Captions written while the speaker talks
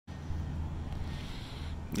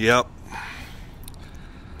Yep.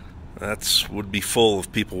 That's would be full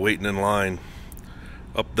of people waiting in line.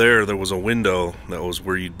 Up there was a window that was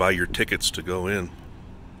where you'd buy your tickets to go in.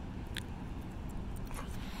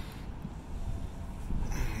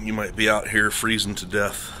 You might be out here freezing to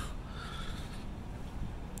death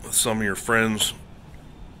with some of your friends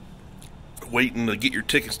waiting to get your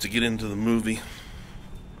tickets to get into the movie.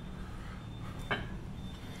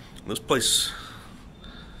 This place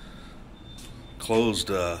closed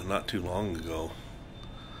not too long ago.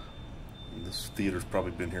 This theater's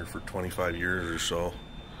probably been here for 25 years or so.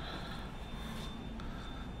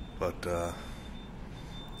 But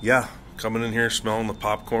yeah, coming in here smelling the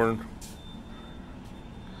popcorn.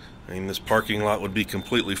 I mean, this parking lot would be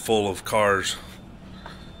completely full of cars.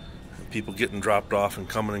 People getting dropped off and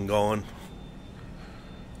coming and going.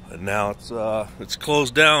 And now it's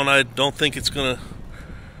closed down. I don't think it's gonna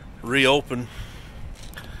reopen.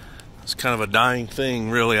 It's kind of a dying thing,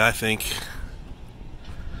 really, I think.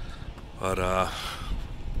 But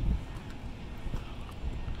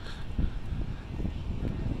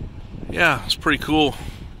yeah, it's pretty cool.